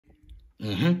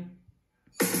Mm-hmm.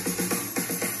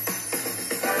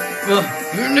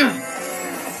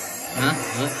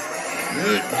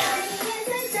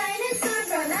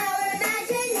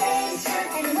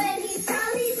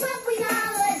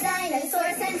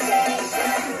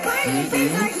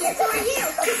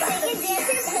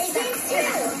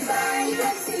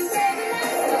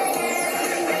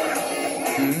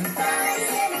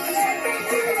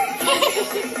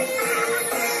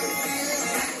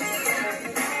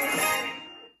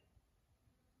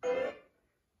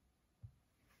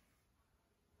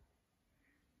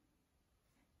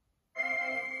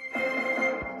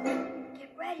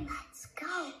 Let's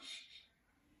go.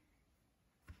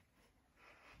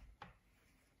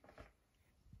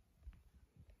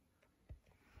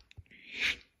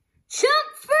 Jump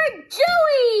for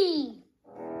Joey!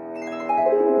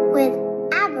 With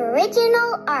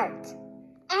Aboriginal art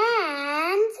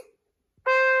and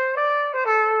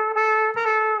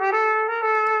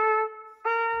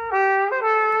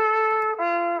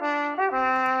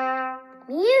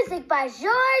music by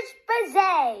Georges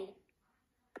Bizet.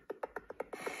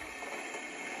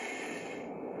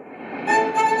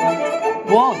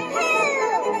 Whoa!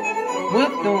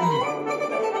 Whipped them!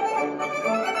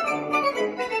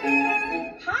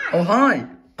 Hi. Oh, hi!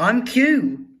 I'm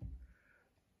Q.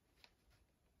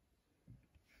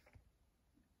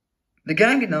 The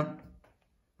gang now.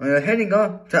 We're heading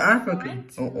off to Africa.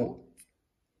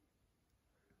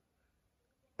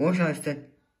 Or should I say,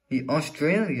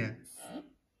 Australia?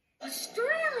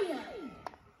 Australia!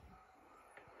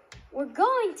 We're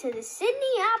going to the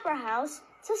Sydney Opera House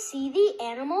to see the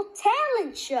Animal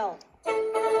Talent Show.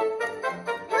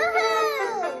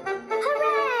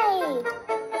 Hooray!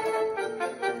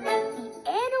 The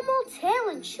Animal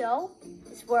Talent Show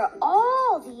is where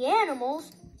all the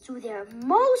animals do their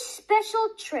most special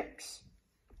tricks.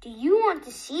 Do you want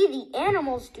to see the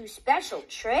animals do special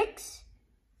tricks?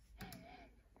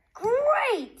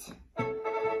 Great!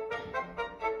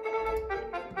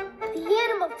 The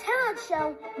Animal Talent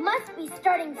Show must be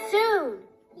starting soon.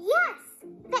 Yes,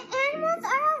 the animals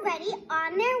are already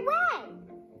on their way.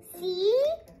 See?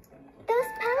 Those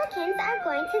pelicans are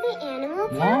going to the Animal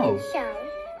Talent Show.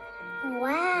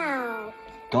 Wow.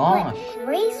 Gosh. What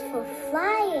graceful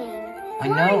flying. I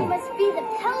know. Flying must be the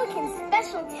pelican's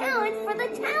special talent for the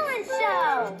talent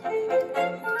show.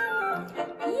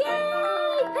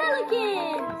 Yay,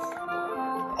 pelicans!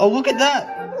 Oh, look at that.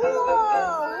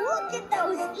 Whoa, look at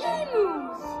those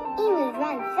emus. Emus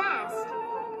run fast.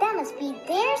 That must be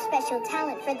their special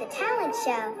talent for the talent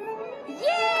show.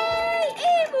 Yay,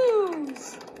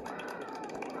 emus!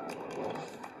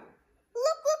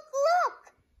 Look, look, look!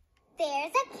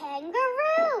 There's a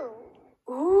kangaroo.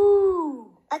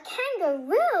 Ooh, a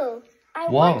kangaroo? I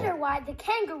wonder why the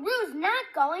kangaroo's not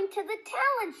going to the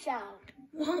talent show.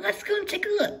 Well, let's go and take a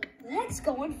look. Let's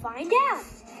go and find out.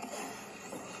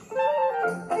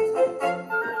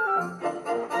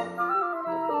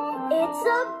 It's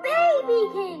a baby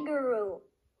kangaroo.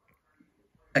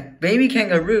 A baby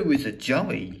kangaroo is a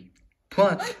joey.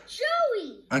 Plus, A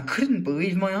joey. I couldn't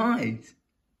believe my eyes.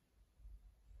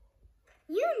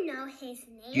 You know his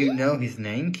name? You know his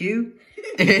name, Q?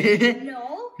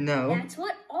 No. No. That's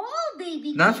what all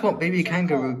baby That's what baby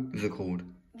kangaroos kangaroos are called.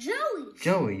 Joeys.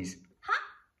 Joeys. Huh?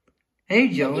 Hey,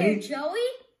 Here, Joey. Joey.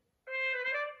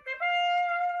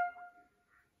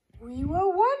 We were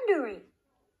wondering,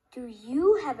 do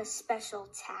you have a special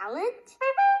talent?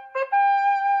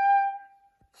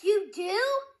 You do?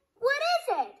 What is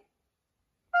it?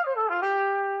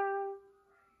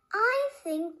 I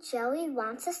think Joey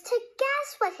wants us to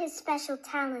guess what his special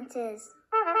talent is.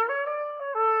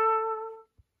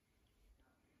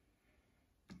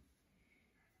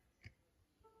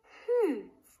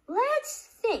 Let's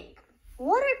think.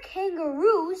 What are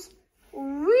kangaroos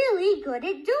really good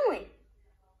at doing?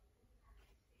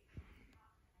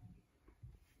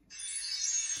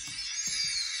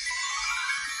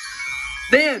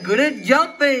 They're good at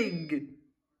jumping.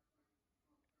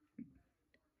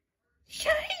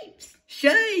 Shapes.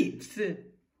 Shapes.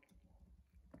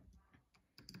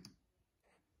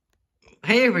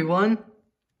 Hey, everyone.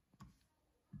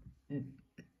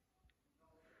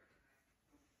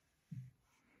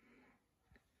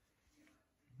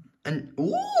 And,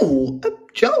 ooh,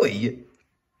 Joey.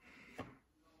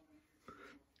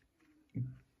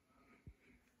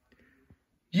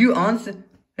 You answered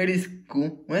his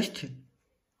school question.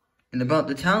 And about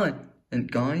the talent, and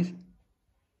guys.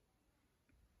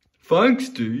 Thanks,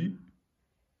 Steve.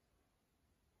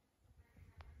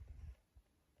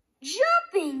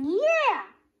 Jumping, yeah.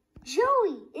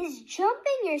 Joey, is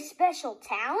jumping your special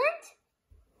talent?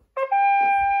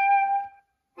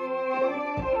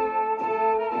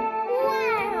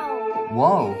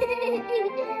 Whoa.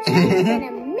 Joey's an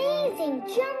amazing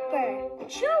jumper.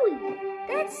 Joey,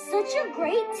 that's such a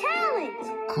great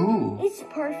talent. Cool. It's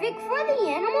perfect for the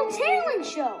Animal Talent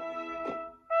Show.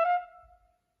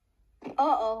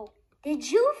 Uh-oh. Did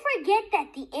you forget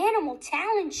that the Animal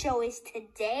Talent Show is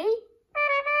today?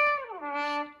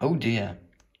 Oh dear.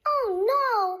 Oh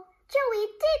no, Joey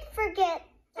did forget.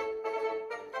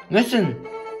 Listen.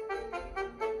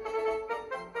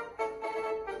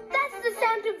 That's the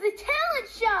sound of the talent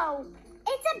show.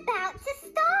 It's about to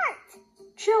start.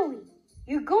 Joey,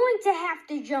 you're going to have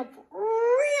to jump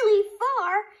really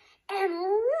far and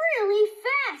really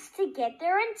fast to get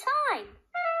there in time.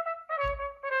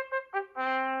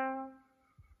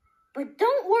 But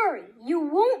don't worry, you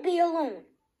won't be alone.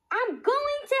 I'm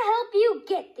going to help you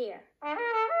get there.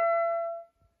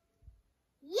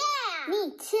 Yeah!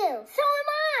 Me too. So am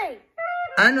I.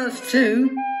 And us too.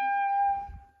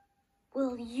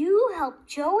 Will you help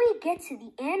Joey get to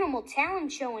the Animal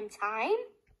Talent Show in time?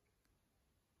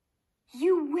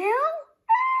 You will?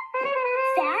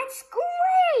 That's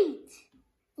great!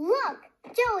 Look,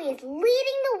 Joey is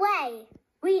leading the way.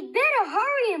 We'd better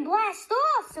hurry and blast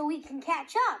off so we can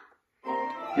catch up.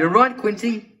 You're right,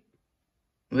 Quincy.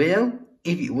 Well,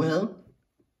 if you will.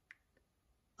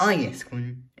 I ask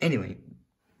one. Anyway.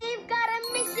 We've got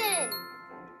a mission.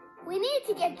 We need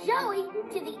to get Joey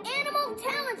to the Animal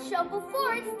Talent Show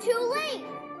before it's too late.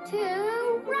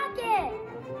 To Rocket.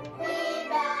 We've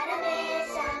got a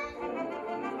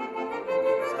mission.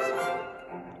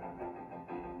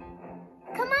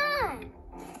 Come on.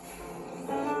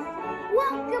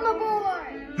 Welcome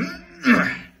aboard.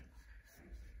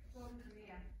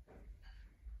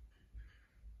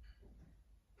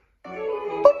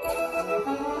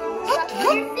 Buckle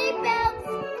your seatbelts.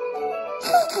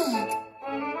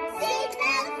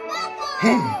 Seatbelts buckle.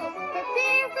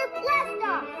 Prepare for blast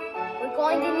off. We're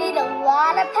going to need a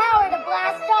lot of power to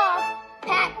blast off.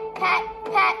 Pat, pat,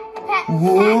 pat, pat,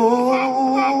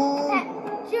 Whoa. pat, pat, pat, pat.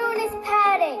 June is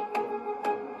patting.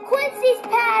 Quincy's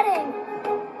patting.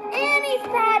 Annie's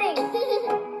patting.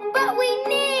 But we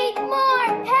need more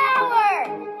power.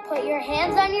 Put your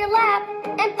hands on your lap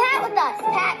and pat with us.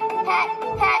 Pat, pat,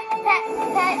 pat, pat,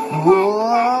 pat,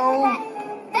 Whoa. pat,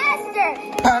 pat, faster.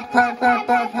 Pat, pat, pat,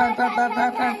 pat, pat, pat, pat,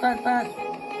 pat, pat, pat, pat.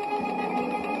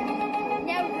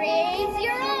 Now raise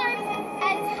your arms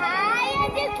as high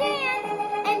as you can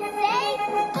and say,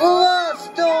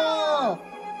 Blast off!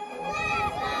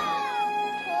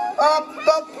 Up,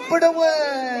 and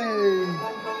away!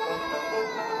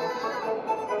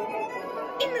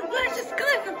 In the words of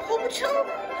Sky from Paw Patrol,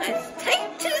 let's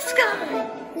take to the sky.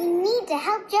 We need to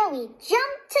help Joey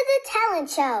jump to the talent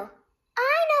show.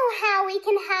 I know how we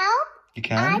can help. You I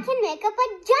can? can make up a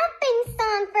jumping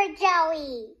song for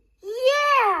Joey.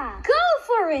 Yeah! Go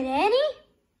for it, Annie.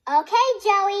 Okay,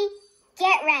 Joey.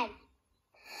 Get ready.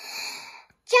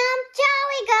 Jump,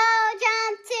 Joey, go.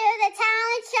 Jump to the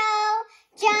talent show.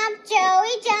 Jump,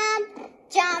 Joey, jump.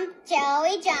 Jump,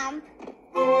 Joey, jump.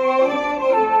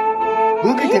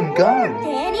 Look at him go!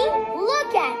 Danny,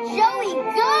 look at Joey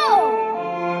go!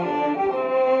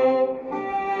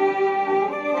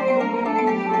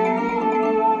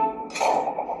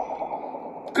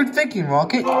 Good thinking,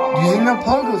 Rocket. Using a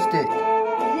pogo stick.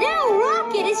 Now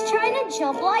Rocket is trying to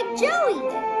jump like Joey.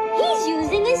 He's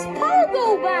using his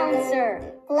pogo bouncer.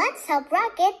 Let's help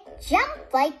Rocket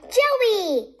jump like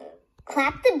Joey.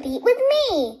 Clap the beat with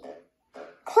me.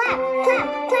 Clap,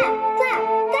 clap, clap, clap.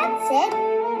 That's it.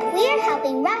 We're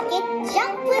helping Rocket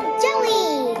jump with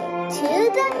Joey. To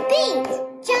the beat.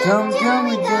 Jump,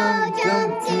 Joey, go.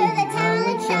 Jump to the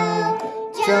talent show.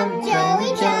 Jump,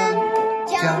 Joey, jump.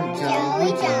 Jump,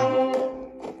 Joey, jump.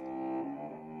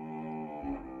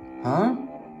 Huh?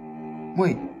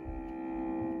 Wait.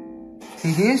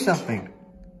 He hears something.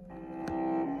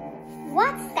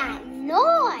 What's that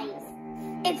noise?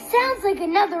 It sounds like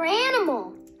another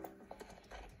animal.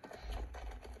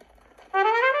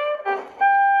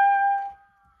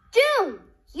 June,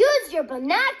 use your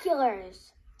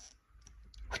binoculars.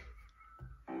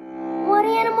 What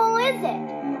animal is it?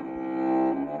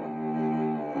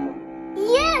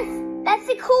 Yes, that's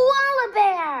a koala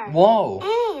bear. Whoa.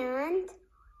 And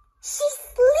she's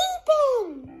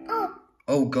sleeping.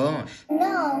 Oh gosh.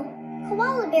 No,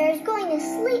 koala bear is going to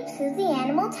sleep through the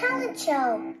Animal Talent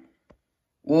Show.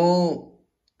 Well,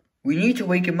 we need to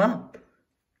wake him up.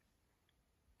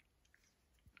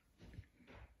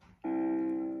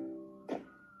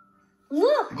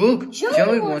 Look, Joey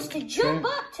Joey wants to jump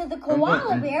up to the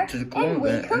koala bear to the koala and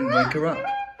bear wake her and up. wake her up.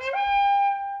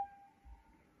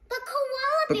 The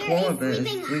koala The bear koala bear is is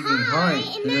sleeping sleeping high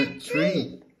in that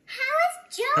tree. How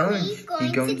is Joey's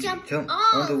going to jump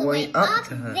all the way up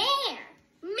there.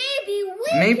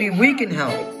 Maybe we can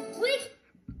help.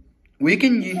 We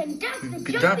can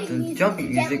conduct the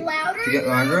jumping music to get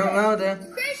louder and louder.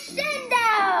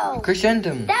 Crescendo!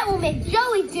 Crescendo. That will make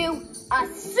Joey do a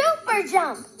super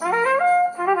jump.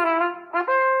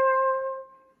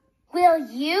 Will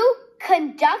you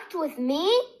conduct with me?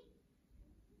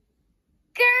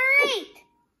 Great!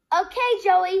 Okay,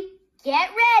 Joey,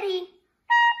 get ready.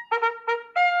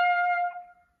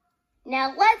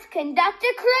 Now let's conduct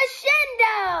a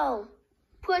crescendo.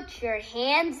 Put your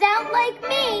hands out like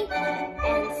me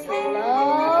and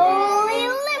slowly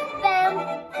lift them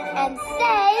and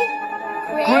say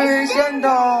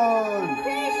Crescendo!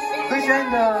 Crescendo!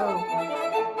 Crescendo!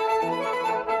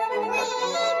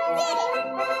 We did it!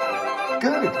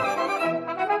 Good.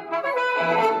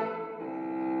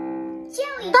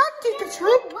 Joey, back to the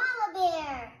trip. Koala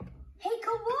bear.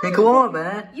 Hey, Koala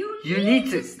Bear, you need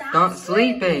to start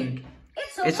sleeping.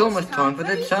 It's almost time for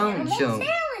the talent show.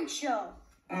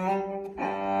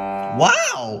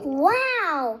 Wow!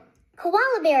 Wow!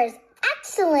 Koala bear is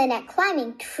excellent at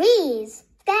climbing trees.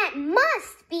 That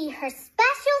must be her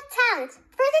special talent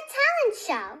for the talent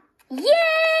show.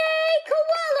 Yay,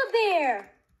 Koala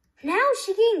bear! Now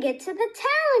she can get to the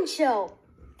talent show.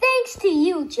 Thanks to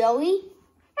you, Joey.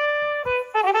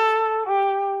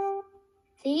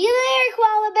 See you later,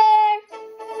 Koala bear.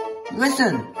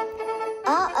 Listen.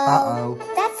 Uh-oh.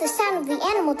 That's the sound of the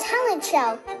animal talent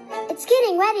show. It's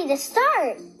getting ready to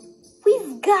start.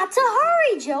 We've got to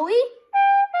hurry, Joey.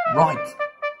 Right.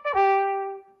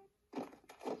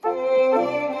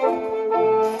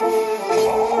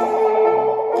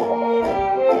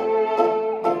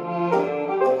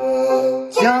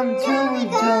 Jump, Joey,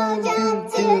 jump, jump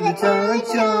to the talent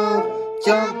show.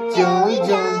 Jump, Joey,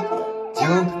 jump.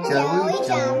 Jump, Joey,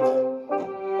 jump.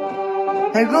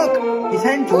 Hey, look! He's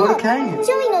heading toward a cave.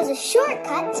 Joey knows a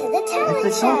shortcut to the talent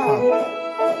It's a show. shortcut.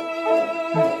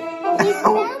 He's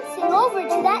bouncing over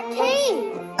to that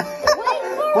cave.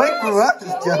 Wait for us,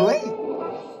 Joey.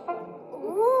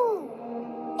 Ooh,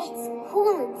 it's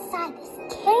cool inside this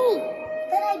cave,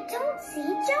 but I don't see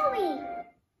Joey.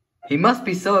 He must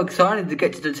be so excited to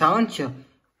get to the talent show.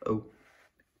 Oh.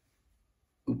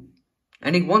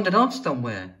 And he wandered off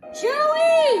somewhere.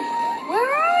 Joey,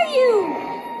 where are you?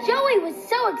 Joey was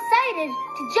so excited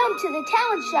to jump to the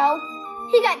talent show,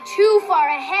 he got too far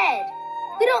ahead.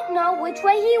 We don't know which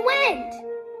way he went.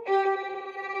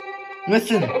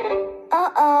 Listen.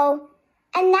 Uh-oh.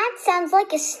 And that sounds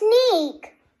like a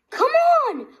snake. Come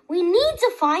on, we need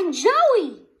to find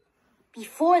Joey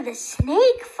before the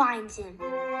snake finds him.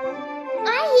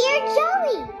 I hear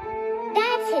Joey.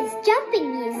 That's his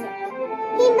jumping music.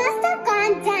 He must have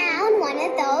gone down one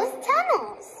of those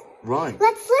tunnels. Right.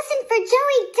 Let's listen for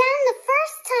Joey down the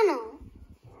first tunnel.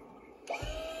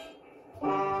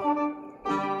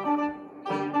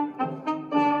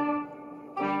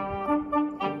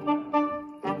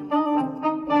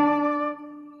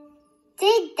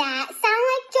 Did that sound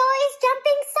like Joey's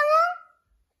jumping song?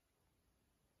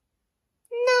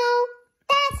 No,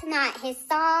 that's not his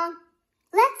song.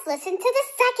 Let's listen to the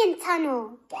second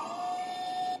tunnel.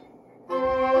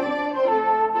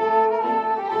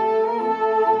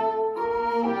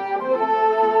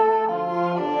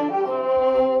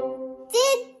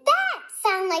 Did that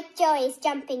sound like Joey's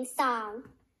jumping song?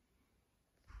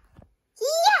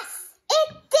 Yes, it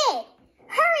did.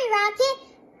 Hurry, Rocket.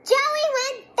 Joey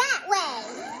went that way.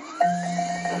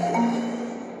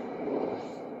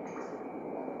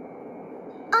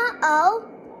 Uh-oh.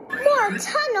 More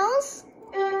tunnels.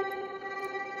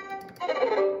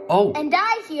 Oh. And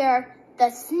I hear the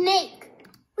snake.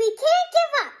 We can't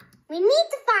give up. We need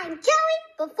to find Joey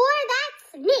before that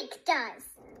snake does.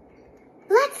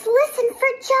 Let's listen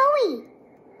for Joey.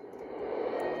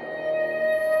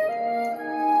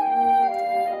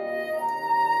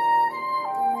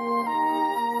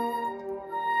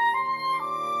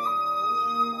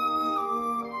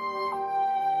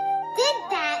 Did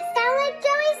that sound like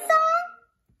Joey's song?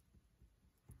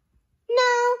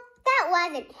 No, that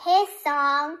wasn't his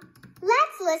song.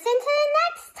 Let's listen to the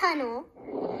next tunnel.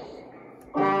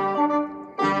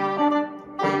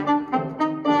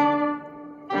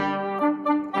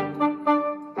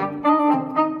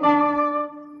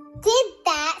 Did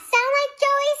that sound like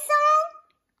Joey's song?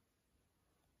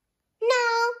 No,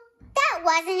 that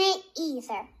wasn't it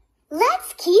either. Let's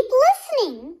keep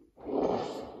listening.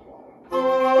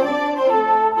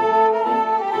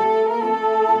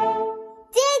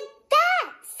 Did that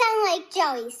sound like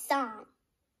Joey's song?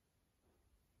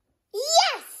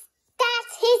 Yes,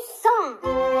 that's his song.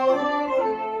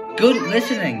 Good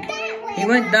listening. He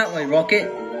went that way,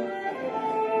 Rocket.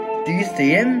 Do you see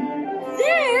him?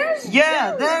 There's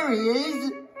Yeah, there he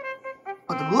is.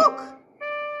 But look.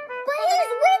 But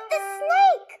he's with the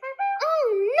snake! Oh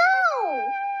no!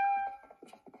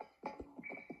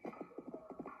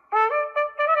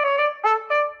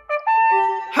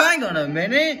 Hang on a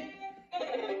minute.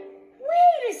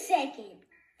 Wait a second.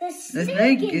 The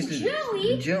snake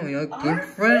and Joey are are good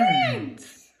friends.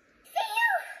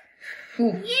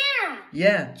 Whew.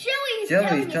 Yeah. Joey's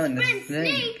telling telling the his friend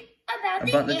Snake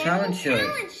about the the talent show.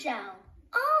 talent show.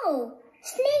 Oh,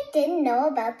 Snake didn't know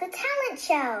about the talent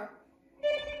show.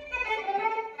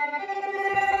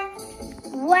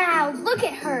 Wow, look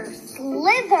at her,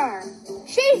 Slither.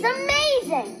 She's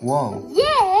amazing. Whoa.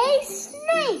 Yay,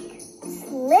 Snake.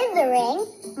 Slithering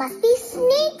must be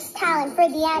Snake's talent for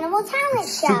the animal talent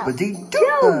show.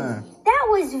 Super-de-duper. That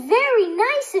was very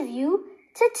nice of you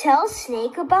to tell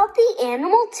Snake about the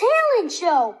animal talent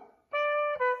show.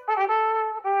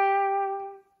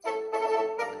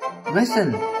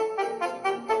 Listen.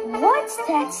 What's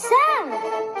that sound?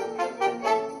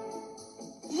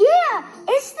 Yeah,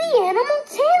 it's the animal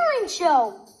talent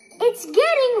show. It's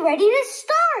getting ready to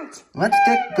start. Let's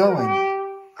get going.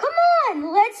 Come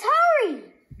on, let's hurry.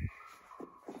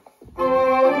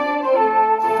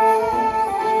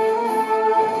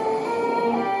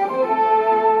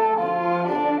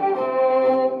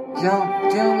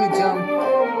 Jump, Joey, jump.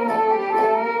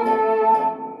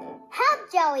 Help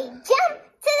Joey jump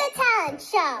to the talent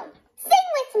show. Sing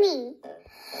with me.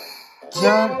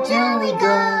 Jump, Joey,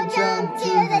 go. Jump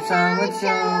to the talent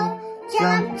show.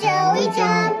 Jump, Joey,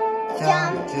 jump.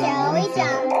 Jump, Joey,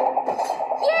 jump.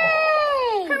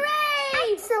 Yay!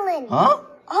 Hooray! Excellent. Huh?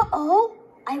 Uh-oh.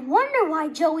 I wonder why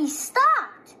Joey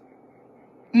stopped.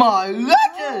 My letters!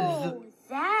 Oh,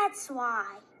 that's why.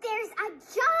 There's a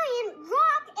giant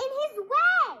rock in his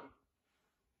way.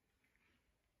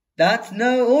 That's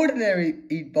no ordinary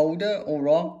boulder or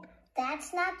rock.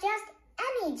 That's not just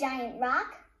any giant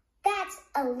rock. That's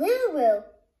a lulu.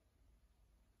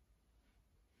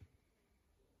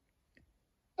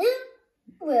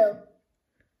 Lulu.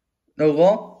 The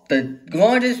rock, the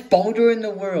largest boulder in the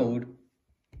world.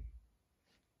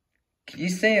 Can you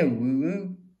say a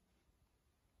woo-woo?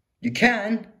 You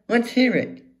can. Let's hear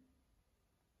it.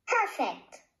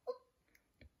 Perfect.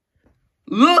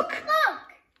 Look! Look.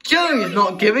 Joey is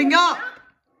not giving up.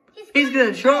 He's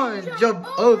gonna try and jump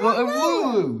over a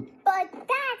woo-woo. But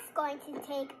that's going to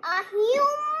take a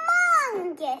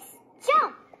humongous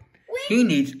jump. He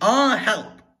needs our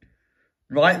help.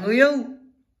 Right, Leo?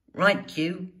 Right,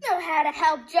 Q? Know how to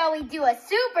help Joey do a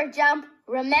super jump,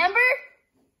 remember?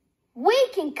 We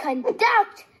can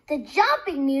conduct the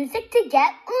jumping music to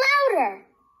get louder.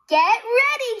 Get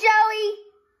ready, Joey.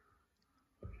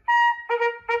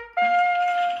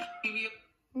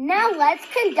 Now let's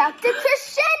conduct a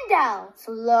crescendo.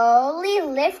 Slowly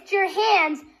lift your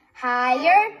hands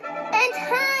higher and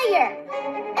higher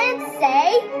and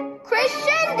say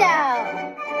crescendo.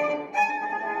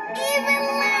 Even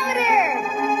louder.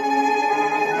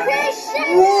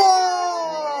 Crescendo.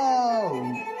 Whoa!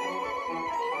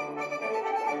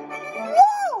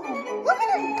 Whoa! Look at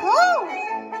him go.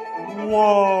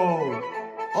 Whoa!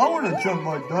 I want to jump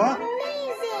like that.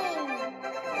 Amazing.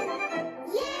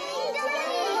 Yay,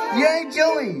 Joey. Yay,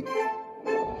 Joey!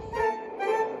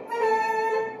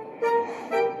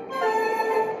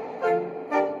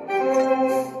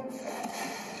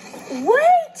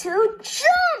 Way to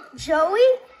jump, Joey!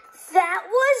 That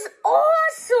was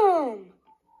awesome!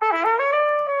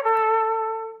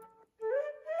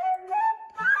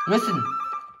 Listen.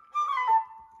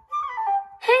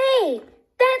 Hey,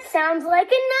 that sounds like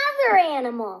another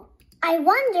animal. I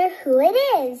wonder who it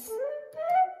is.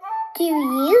 Do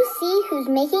you see who's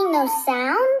making those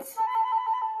sounds?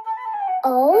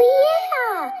 Oh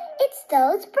yeah, it's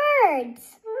those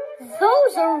birds.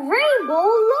 Those are rainbow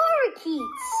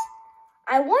lorikeets.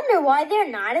 I wonder why they're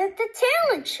not at the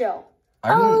talent show.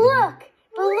 Oh look,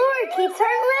 the lorikeets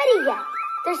aren't ready yet.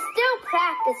 They're still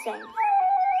practicing.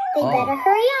 They better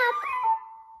hurry up.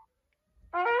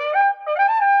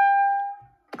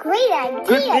 Great idea,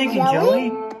 Good thinking,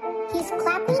 Joey. He's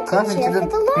clapping to Clapping cheer to for the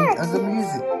the beat of the lorikeets.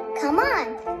 music. Come on,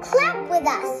 clap with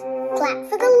us. Clap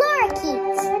for the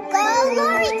lorikeets. Go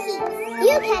lorikeets.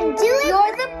 You can do it.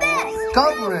 You're the best. Go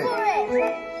for it.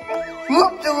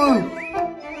 Whoop the whoop.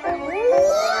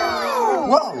 Whoa!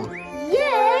 Whoa.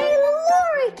 Yay,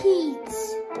 lorikeets.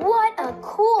 What a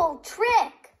cool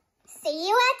trick. See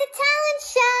you at the talent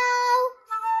show.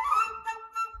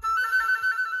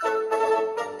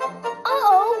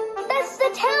 Uh-oh, that's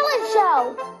the talent show.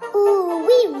 Ooh,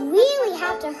 we really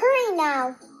have to hurry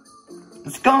now.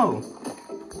 Let's go.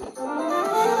 Go,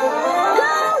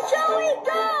 Joey,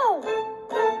 go!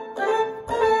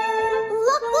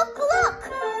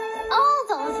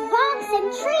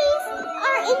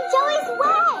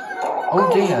 Oh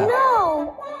dear.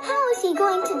 No! How is he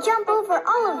going to jump over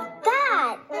all of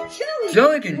that?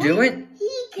 Joey can do it. He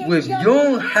can With jump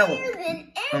your higher help.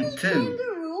 than any Too.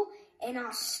 kangaroo in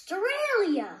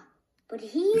Australia. But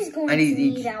he's going And to he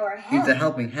need our help. needs a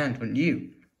helping hand from you.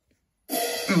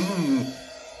 Ooh.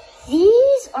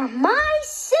 These are my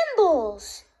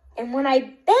symbols. And when I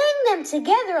bang them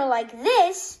together like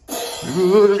this,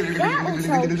 that will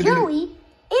tell Joey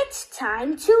it's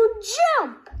time to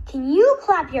jump. Can you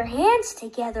clap your hands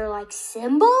together like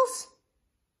cymbals?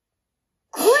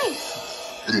 Great!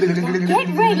 Now get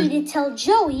ready to tell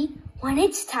Joey when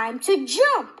it's time to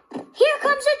jump. Here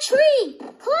comes a tree.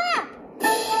 Clap!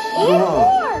 It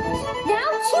worked!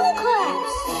 Now 2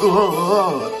 claps. 2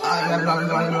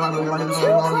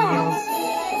 claps.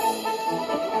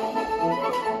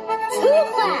 2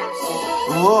 claps.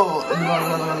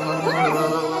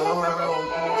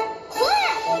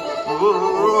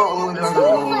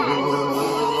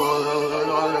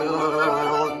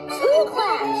 Two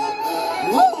claps.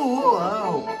 Wow.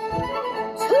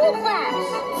 2 claps.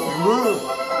 Clap.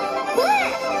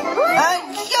 And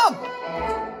jump!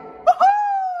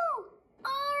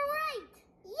 All right.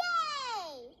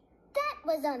 Yay! That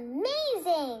was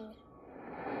amazing.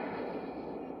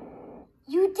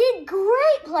 You did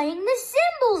great playing the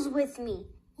cymbals with me.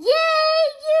 Yay,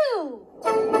 you!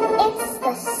 It's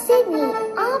the Sydney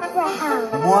Opera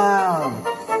House. Wow.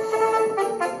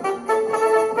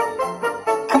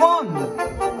 Come on.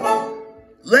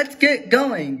 Let's get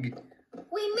going.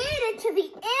 We made it to the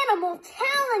Animal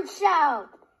Talent Show.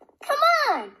 Come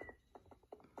on.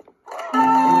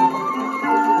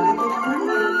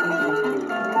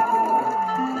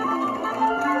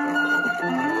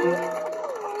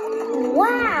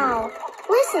 Wow.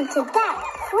 Listen to that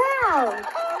crowd.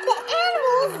 The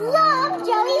animals love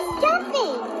Joey's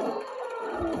jumping.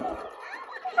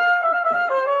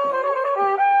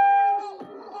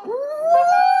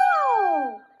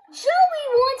 Whoa! Joey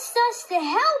wants us to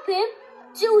help him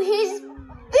do his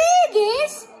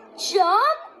biggest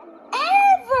jump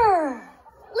ever.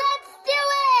 Let's do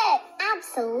it.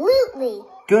 Absolutely.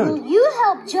 Good. Will you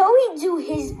help Joey do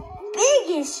his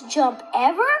biggest jump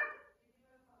ever?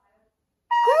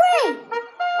 Great.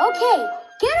 Okay,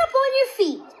 get up on your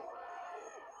feet.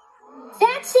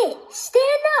 That's it.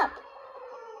 Stand up.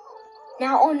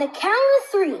 Now on the count of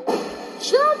 3,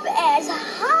 jump as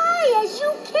high as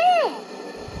you can.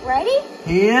 Ready?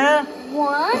 Here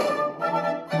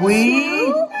 1, we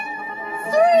 2,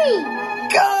 3.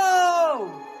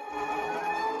 go!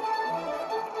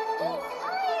 He's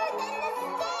higher than the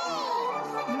stage.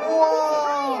 Whoa!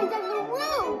 Higher than the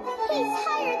room. He's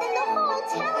higher than the whole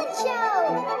talent show.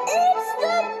 It's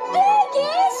the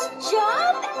biggest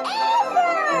jump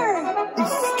ever.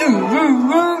 It's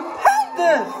help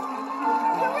this!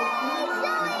 Hooray,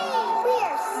 Joey! We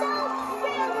are so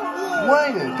proud of you. Way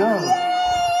to go!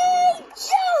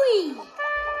 Joey!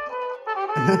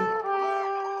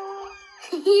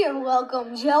 You're welcome,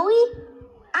 Joey.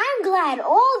 I'm glad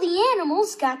all the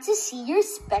animals got to see your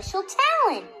special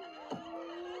talent.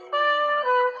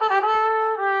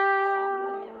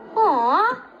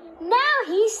 Aw, now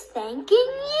he's thanking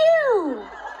you.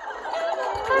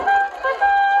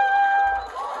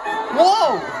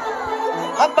 Whoa!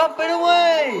 Up, up, and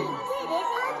away! Did it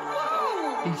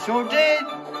again. He sure did.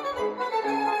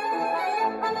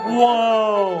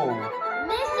 Whoa!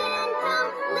 Mission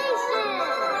completion.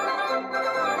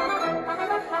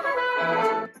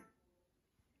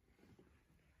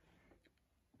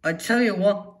 I tell you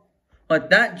what, like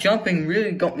that jumping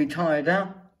really got me tired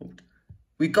out.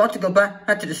 We got to go back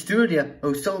to the studio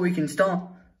so we can start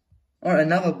on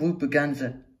another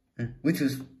Whoopaganza, which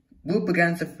was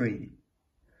Whoopaganza 3.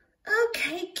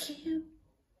 Okay, Q.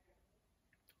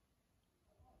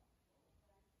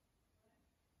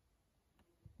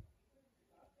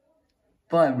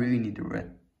 But I really need to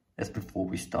rest before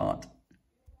we start.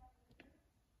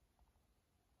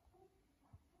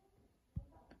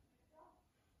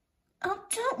 Oh,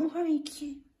 don't worry,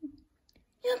 Q.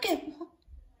 You'll get one.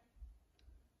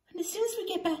 And as soon as we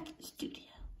get back to the studio.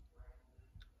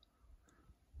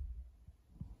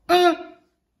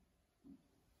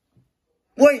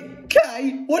 Wait,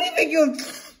 Kay, what do you think you're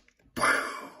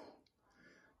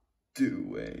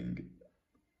doing?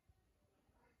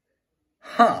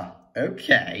 Huh,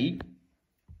 okay.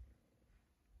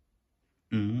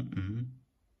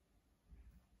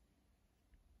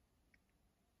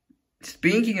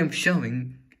 Speaking of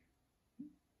showing,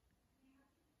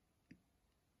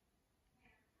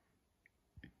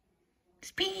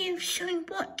 Speaking of showing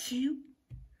what, Q?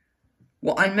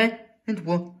 what I meant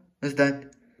was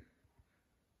that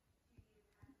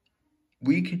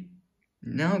we can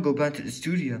now go back to the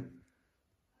studio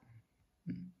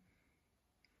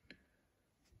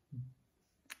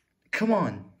Come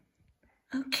on.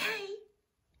 Okay.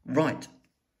 Right.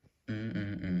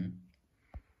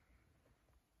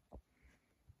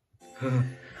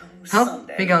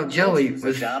 Helping out Joey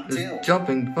was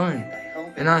jumping fun,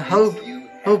 and I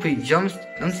hope he jumps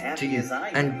to you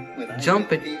and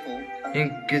jumping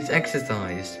in good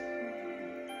exercise.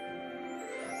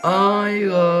 I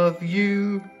love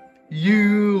you,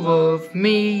 you love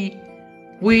me.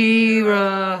 We're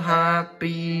a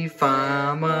happy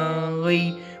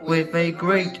family with a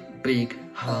great big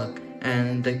hug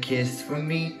and a kiss from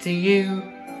me to you.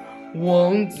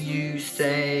 Won't you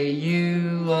say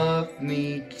you love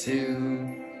me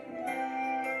too?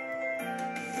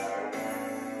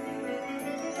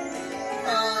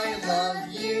 I love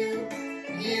you,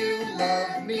 you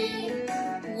love me.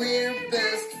 We're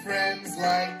best friends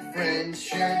like friends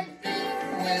should be.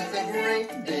 With a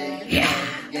great big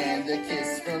hug and a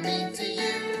kiss from me to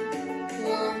you.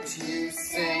 Won't you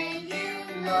say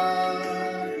you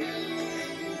love me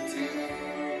too?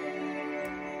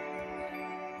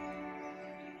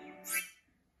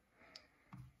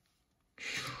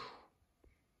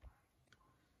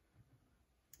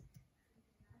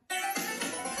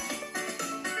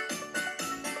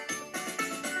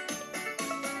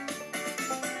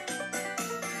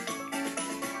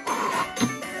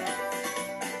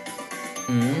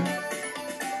 Mm-hmm.